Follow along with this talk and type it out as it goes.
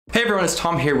Hey everyone, it's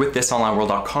Tom here with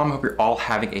thisonlineworld.com. Hope you're all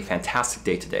having a fantastic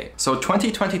day today. So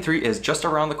 2023 is just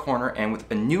around the corner, and with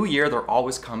a new year, there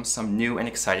always comes some new and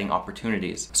exciting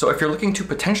opportunities. So if you're looking to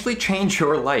potentially change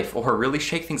your life or really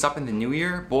shake things up in the new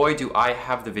year, boy, do I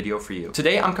have the video for you.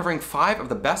 Today, I'm covering 5 of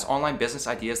the best online business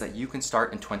ideas that you can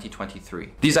start in 2023.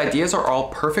 These ideas are all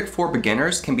perfect for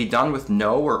beginners, can be done with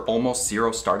no or almost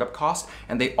zero startup costs,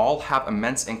 and they all have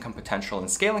immense income potential and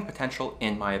scaling potential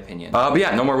in my opinion. But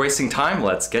yeah, no more wasting time,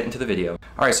 let's get into the video.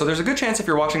 All right, so there's a good chance if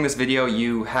you're watching this video,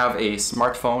 you have a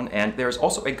smartphone, and there's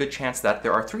also a good chance that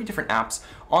there are 3 different apps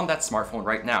on that smartphone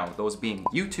right now, those being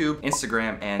YouTube,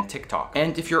 Instagram, and TikTok.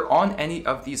 And if you're on any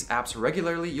of these apps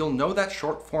regularly, you'll know that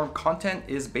short form content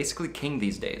is basically king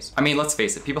these days. I mean, let's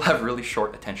face it, people have really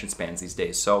short attention spans these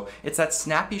days. So it's that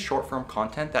snappy short form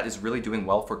content that is really doing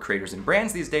well for creators and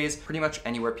brands these days, pretty much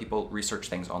anywhere people research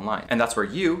things online. And that's where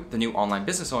you, the new online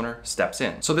business owner, steps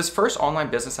in. So this first online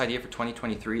business idea for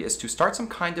 2023 is to start some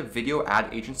kind of video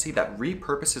ad agency that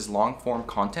repurposes long form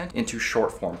content into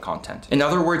short form content. In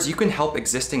other words, you can help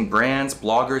existing brands,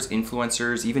 bloggers,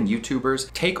 influencers, even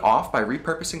YouTubers take off by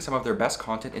repurposing some of their best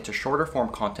content into shorter form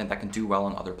content that can do well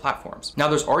on other platforms. Now,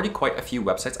 there's already quite a few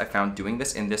websites I found doing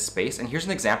this in this space, and here's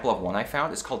an example of one I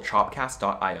found. It's called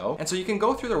chopcast.io. And so you can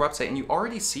go through their website and you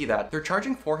already see that they're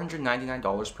charging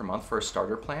 $499 per month for a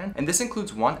starter plan, and this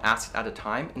includes 1 asset at a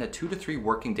time and a 2 to 3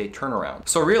 working day turnaround.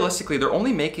 So realistically, they're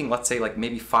only making, let's say, like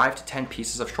maybe 5 to 10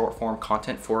 pieces of short form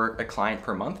content for a client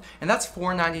per month, and that's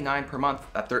 $499 per month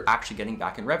that they're actually getting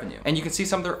back in revenue. And you can see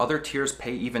some of their other tiers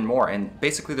pay even more, and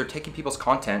basically they're taking people's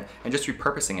content and just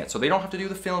repurposing it. So they don't have to do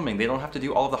the filming, they don't have to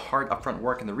do all of the hard upfront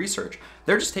work and the research.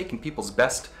 They're just taking people's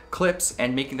best clips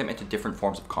and making them into different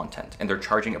forms of content, and they're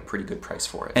charging a pretty good price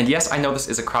for it. And yes, I know this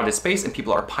is a crowded space and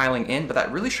people are piling in, but that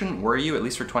really shouldn't worry you, at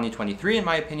least for 2023 in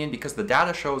my opinion, because the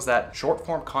data shows that short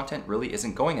form content really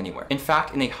isn't going anywhere. In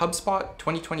fact, in a HubSpot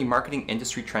 2020 marketing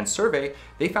industry trend survey,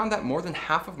 they found that more than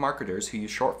half of marketers who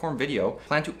use short form video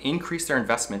plan to increase their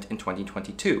investment in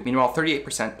 2022. Meanwhile,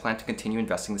 38% plan to continue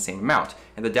investing the same amount,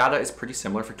 and the data is pretty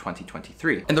similar for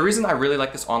 2023. And the reason I really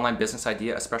like this online business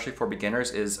idea, especially for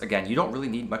beginners, is again, you don't really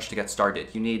need much to get started.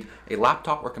 You need a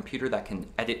laptop or computer that can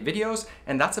edit videos,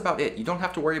 and that's about it. You don't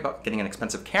have to worry about getting an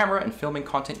expensive camera and filming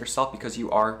content yourself because you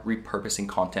are repurposing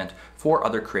content for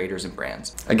other creators and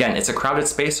brands. Again, it's a crowded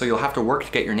space, so you'll have to work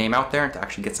to get your name out there and to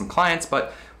actually get some clients,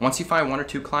 but once you find 1 or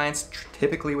 2 clients,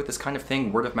 typically with this kind of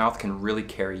thing, word of mouth can really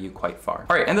carry you quite far.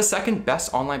 All right, and the second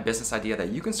best online business idea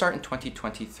that you can start in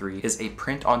 2023 is a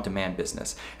print-on-demand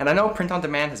business. And I know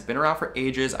print-on-demand has been around for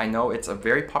ages. I know it's a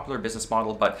very popular business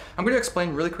model, but I'm going to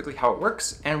explain really quickly how it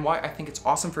works and why I think it's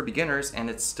awesome for beginners and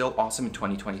it's still awesome in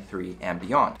 2023 and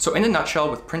beyond. So in a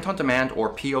nutshell, with print-on-demand, or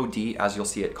POD as you'll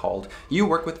see it called, you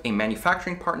work with a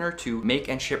manufacturing partner to make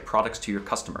and ship products to your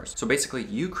customers. So basically,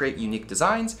 you create unique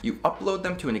designs, you upload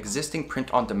them to an existing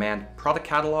print-on-demand product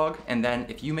catalog, and then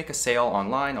if you make a sale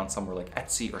online on somewhere like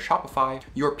Etsy or Shopify,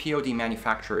 your POD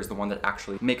manufacturer is the one that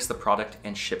actually makes the product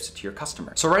and ships it to your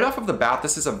customer. So right off of the bat,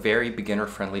 this is a very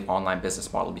beginner-friendly online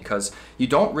business model because you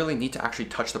don't really need to actually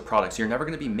touch the products. You're never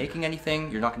going to be making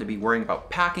anything. You're not going to be worrying about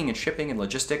packing and shipping and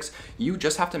logistics. You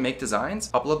just have to make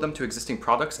designs, upload them to existing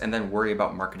products, and then worry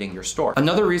about marketing your store.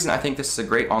 Another reason I think this is a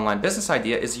great online business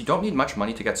idea is you don't need much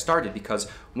money to get started, because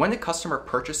when a customer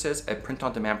purchases a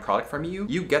print-on-demand product from you,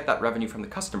 you get that revenue from the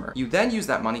customer. You then use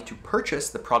that money to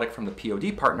purchase the product from the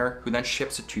POD partner, who then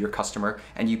ships it to your customer,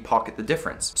 and you pocket the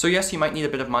difference. So yes, you might need a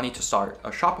bit of money to start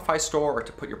a Shopify store or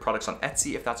to put your products on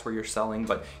Etsy if that's where you're selling,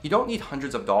 but you don't need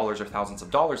hundreds of dollars or thousands of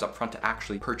dollars up front to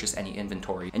actually purchase any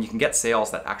inventory, and you can get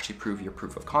sales that actually prove your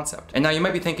proof of concept. And now you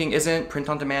might be thinking, isn't print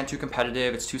on demand too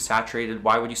competitive? It's too saturated.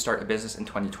 Why would you start a business in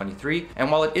 2023?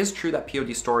 And while it is true that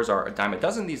POD stores are a dime a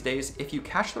dozen these days, if you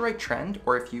catch the right trend,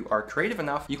 or if you are creative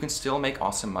enough, you can still make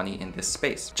awesome money in this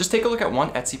space. Just take a look at one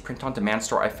Etsy print-on-demand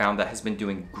store I found that has been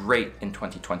doing great in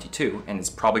 2022 and is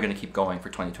probably going to keep going for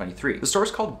 2023. The store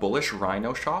is called Bullish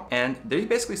Rhino Shop, and they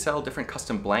basically sell different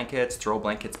custom blankets, throw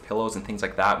blankets, pillows, and things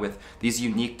like that with these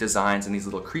unique designs and these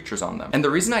little creatures on them. And the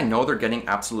reason I know they're getting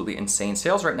absolutely insane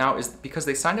sales right now is because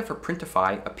they signed up for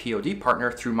Printify, a POD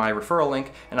partner, through my referral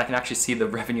link, and I can actually see the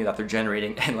revenue that they're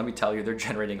generating, and let me tell you, they're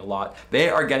generating a lot. They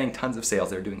are getting tons of sales.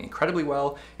 They're doing incredibly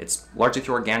well. It's largely largely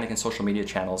through organic and social media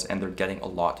channels, and they're getting a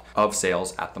lot of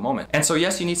sales at the moment. And so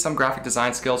yes, you need some graphic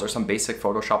design skills or some basic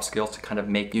Photoshop skills to kind of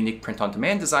make unique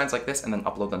print-on-demand designs like this and then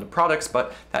upload them to products,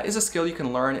 but that is a skill you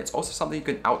can learn. It's also something you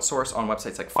can outsource on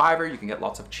websites like Fiverr. You can get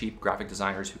lots of cheap graphic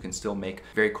designers who can still make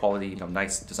very quality,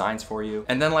 nice designs for you.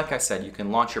 And then, like I said, you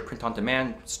can launch your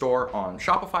print-on-demand store on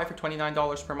Shopify for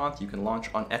 $29 per month. You can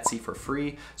launch on Etsy for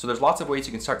free. So there's lots of ways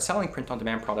you can start selling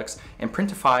print-on-demand products. And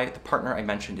Printify, the partner I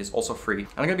mentioned, is also free.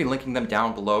 I'm gonna be linking them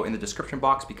down below in the description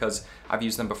box because I've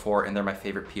used them before and they're my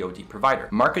favorite POD provider.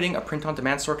 Marketing a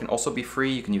print-on-demand store can also be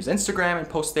free. You can use Instagram and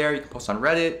post there. You can post on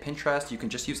Reddit, Pinterest. You can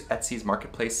just use Etsy's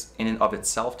marketplace in and of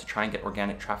itself to try and get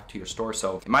organic traffic to your store.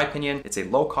 So in my opinion, it's a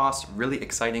low-cost, really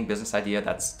exciting business idea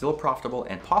that's still profitable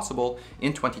and possible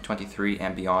in 2023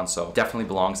 and beyond. So definitely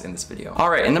belongs in this video. All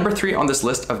right, and number 3 on this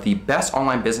list of the best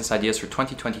online business ideas for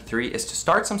 2023 is to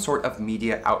start some sort of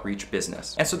media outreach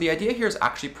business. And so the idea here is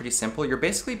actually pretty simple. You're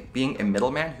basically being a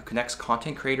middleman who connects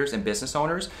content creators and business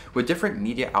owners with different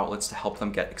media outlets to help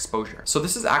them get exposure. So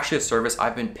this is actually a service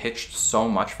I've been pitched so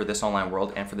much for This Online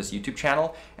World and for this YouTube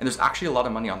channel, and there's actually a lot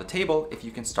of money on the table if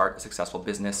you can start a successful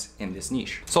business in this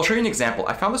niche. So I'll show you an example.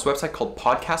 I found this website called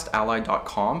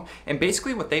podcastally.com, and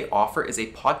basically what they offer is a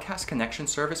podcast connection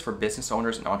service for business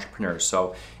owners and entrepreneurs.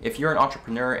 So if you're an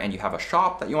entrepreneur and you have a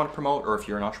shop that you want to promote, or if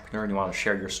you're an entrepreneur and you want to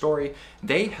share your story,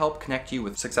 they help connect you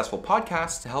with successful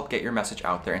podcasts to help get your message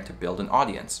out there and to build an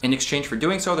audience. In exchange for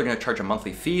doing so, they're going to charge a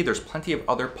monthly fee. There's plenty of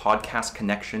other podcast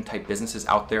connection type businesses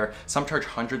out there. Some charge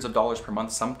hundreds of dollars per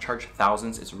month, some charge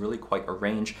thousands. It's really quite a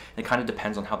range. It kind of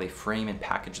depends on how they frame and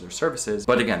package their services.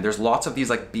 But again, there's lots of these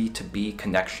like B2B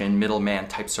connection, middleman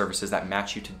type services that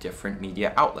match you to different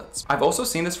media outlets. I've also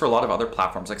seen this for a lot of other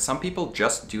platforms. Like some people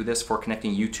just do this for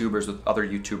connecting YouTubers with other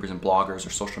YouTubers and bloggers or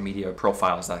social media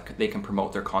profiles that they can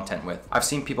promote their content with. I've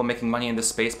seen people making money in this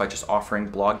space by just offering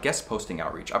blog guest posting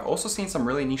outreach. I've also seen some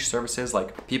really niche services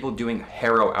like people doing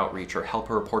Hero outreach or Help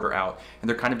a Reporter Out, and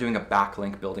they're kind of doing a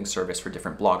backlink building service for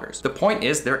different bloggers. The point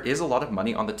is there is a lot of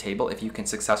money on the table if you can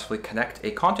successfully connect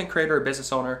a content creator or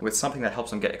business owner with something that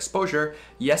helps them get exposure.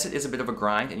 Yes, it is a bit of a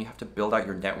grind and you have to build out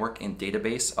your network and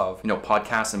database of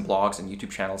podcasts and blogs and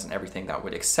YouTube channels and everything that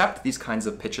would accept these kinds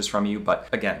of pitches from you. But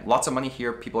again, lots of money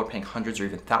here. People are paying hundreds or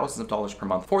even thousands of dollars per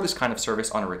month for this kind of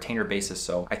service on a retainer basis.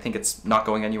 So I think it's not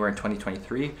going anywhere in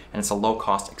 2023, and it's a low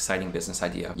cost, exciting business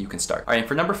idea you can start. All right, and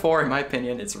for number 4, in my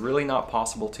opinion, it's really not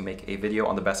possible to make a video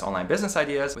on the best online business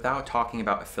ideas without talking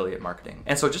about affiliate marketing.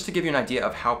 And so just to give you an idea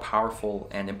of how powerful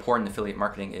and important affiliate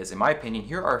marketing is, in my opinion,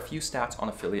 here are a few stats on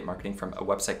affiliate marketing from a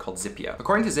website called Zippia.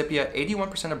 According to Zippia,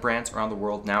 81% of brands around the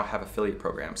world now have affiliate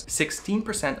programs.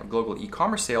 16% of global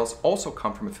e-commerce sales also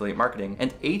come from affiliate marketing,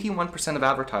 and 81% of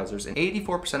advertisers and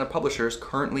 84% of publishers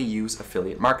currently use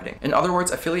affiliate marketing. In other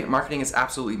words, affiliate marketing is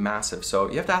absolutely massive. So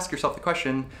you have to ask yourself the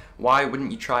question, why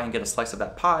wouldn't you try and get a slice of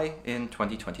that pie in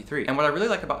 2023? And what I really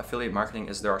like about affiliate marketing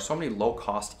is there are so many low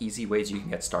cost, easy ways you can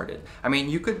get started. I mean,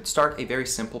 you could start a very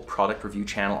simple product review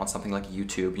channel on something like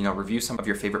YouTube, review some of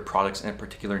your favorite products in a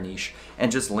particular niche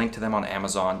and just link to them on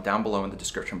Amazon down below in the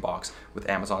description box with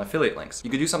Amazon affiliate links. You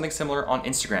could do something similar on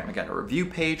Instagram, again, a review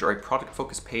page or a product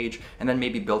focused page, and then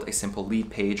maybe build a simple lead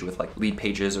page with like lead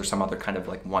pages or some other kind of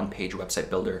like one-page website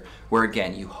builder where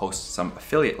again, you host some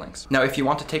affiliate links. Now, if you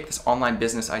want to take this online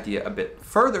business idea a bit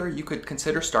further, you could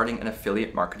consider starting an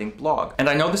affiliate marketing blog. And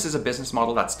I know this is a business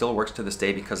model that still works to this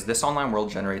day because This Online World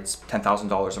generates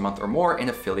 $10,000 a month or more in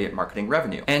affiliate marketing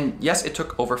revenue. And yes, it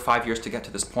took over 5 years to get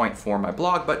to this point for my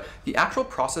blog, but the actual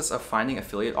process of finding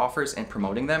affiliate offers and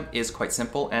promoting them is quite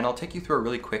simple, and I'll take you through a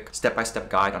really quick step-by-step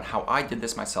guide on how I did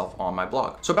this myself on my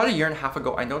blog. So about a year and a half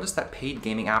ago, I noticed that paid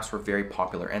gaming apps were very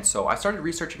popular, and so I started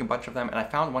researching a bunch of them, and I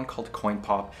found one called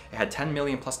CoinPop. It had 10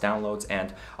 million plus downloads,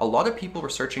 and a lot of people were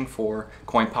searching for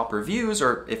CoinPop reviews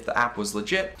or if the app was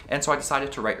legit, and so I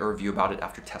decided to write a review about it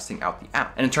after testing out the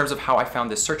app. And in terms of how I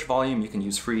found this search volume, you can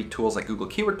use free tools like Google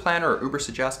Keyword Planner or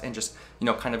Ubersuggest and just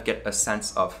kind of get a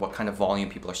sense of what kind of volume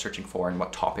people are searching for and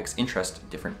what topics interest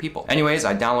different people. Anyways,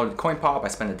 I downloaded CoinPop, I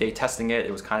spent a day testing it.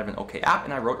 It was kind of an okay app,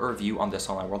 and I wrote a review on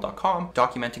thisonlineworld.com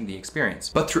documenting the experience.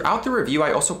 But throughout the review,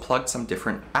 I also plugged some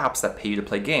different apps that pay you to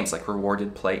play games like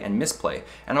Rewarded Play and Misplay.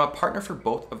 And I'm a partner for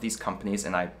both of these companies,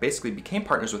 and I basically became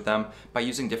partners with them by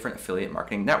using different affiliate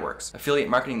marketing networks. Affiliate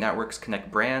marketing networks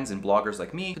connect brands and bloggers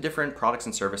like me to different products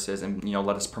and services and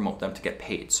let us promote them to get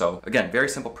paid. So again, very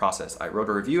simple process. I wrote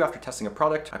a review after testing a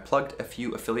product. I plugged a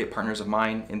few affiliate partners of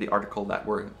mine in the article that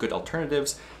were good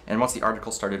alternatives. And once the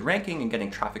article started ranking and getting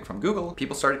traffic from Google,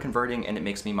 people started converting, and it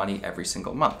makes me money every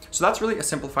single month. So that's really a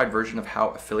simplified version of how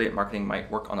affiliate marketing might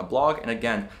work on a blog. And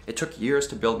again, it took years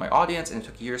to build my audience, and it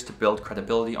took years to build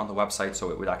credibility on the website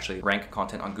so it would actually rank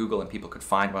content on Google and people people could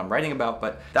find what I'm writing about,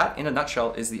 but that in a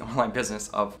nutshell is the online business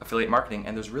of affiliate marketing,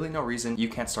 and there's really no reason you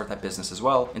can't start that business as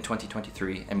well in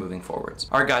 2023 and moving forwards.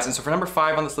 All right guys, and so for number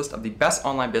 5 on this list of the best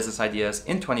online business ideas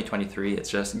in 2023,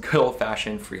 it's just good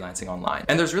old-fashioned freelancing online.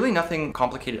 And there's really nothing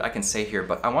complicated I can say here,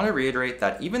 but I want to reiterate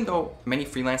that even though many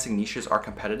freelancing niches are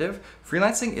competitive,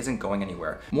 freelancing isn't going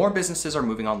anywhere. More businesses are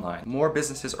moving online. More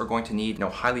businesses are going to need,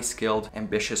 highly skilled,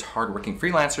 ambitious, hardworking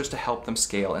freelancers to help them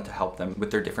scale and to help them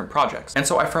with their different projects. And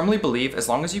so I firmly believe as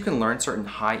long as you can learn certain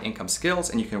high income skills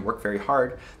and you can work very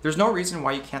hard, there's no reason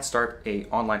why you can't start a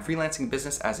online freelancing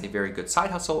business as a very good side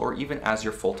hustle or even as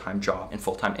your full-time job and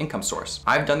full-time income source.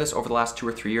 I've done this over the last 2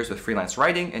 or 3 years with freelance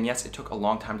writing, and yes, it took a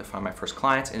long time to find my first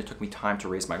clients, and it took me time to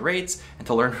raise my rates and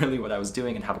to learn really what I was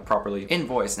doing and how to properly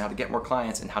invoice and how to get more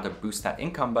clients and how to boost that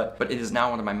income, but it is now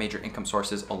one of my major income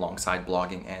sources alongside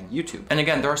blogging and YouTube. And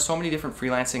again, there are so many different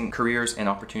freelancing careers and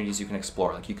opportunities you can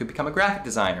explore. Like you could become a graphic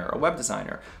designer, a web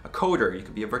designer, a coder, you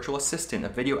could be a virtual assistant, a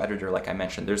video editor, like I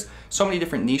mentioned. There's so many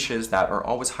different niches that are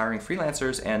always hiring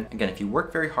freelancers, and again, if you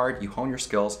work very hard, you hone your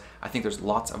skills, I think there's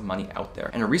lots of money out there.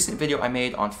 And a recent video I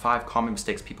made on 5 common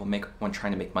mistakes people make when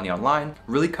trying to make money online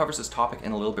really covers this topic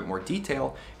in a little bit more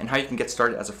detail and how you can get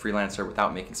started as a freelancer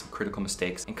without making some critical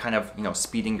mistakes and kind of,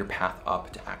 speeding your path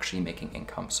up to actually making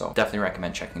income. So definitely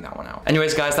recommend checking that one out.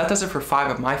 Anyways, guys, that does it for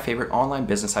 5 of my favorite online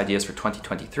business ideas for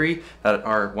 2023 that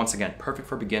are, once again, perfect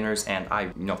for beginners, and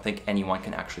I think anyone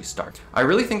can actually start. I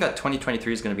really think that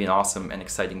 2023 is going to be an awesome and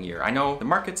exciting year. I know the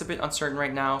market's a bit uncertain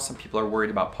right now. Some people are worried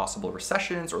about possible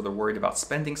recessions, or they're worried about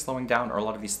spending slowing down, or a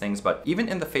lot of these things, but even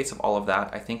in the face of all of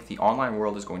that, I think the online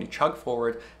world is going to chug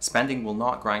forward. Spending will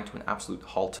not grind to an absolute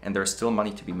halt, and there's still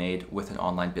money to be made with an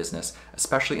online business,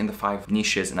 especially in the 5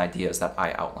 niches and ideas that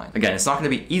I outlined. Again, it's not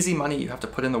going to be easy money. You have to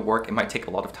put in the work. It might take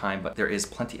a lot of time, but there is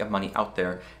plenty of money out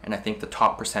there, and I think the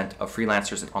top % of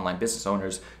freelancers and online business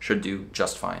owners should do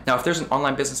just fine. Now, if there's an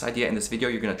online business idea in this video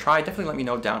you're going to try, definitely let me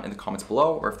know down in the comments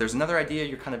below, or if there's another idea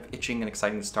you're kind of itching and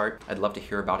exciting to start, I'd love to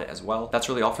hear about it as well. That's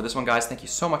really all for this one, guys. Thank you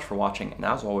so much for watching, and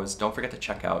as always, don't forget to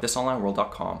check out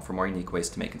thisonlineworld.com for more unique ways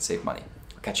to make and save money.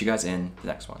 I'll catch you guys in the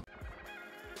next one.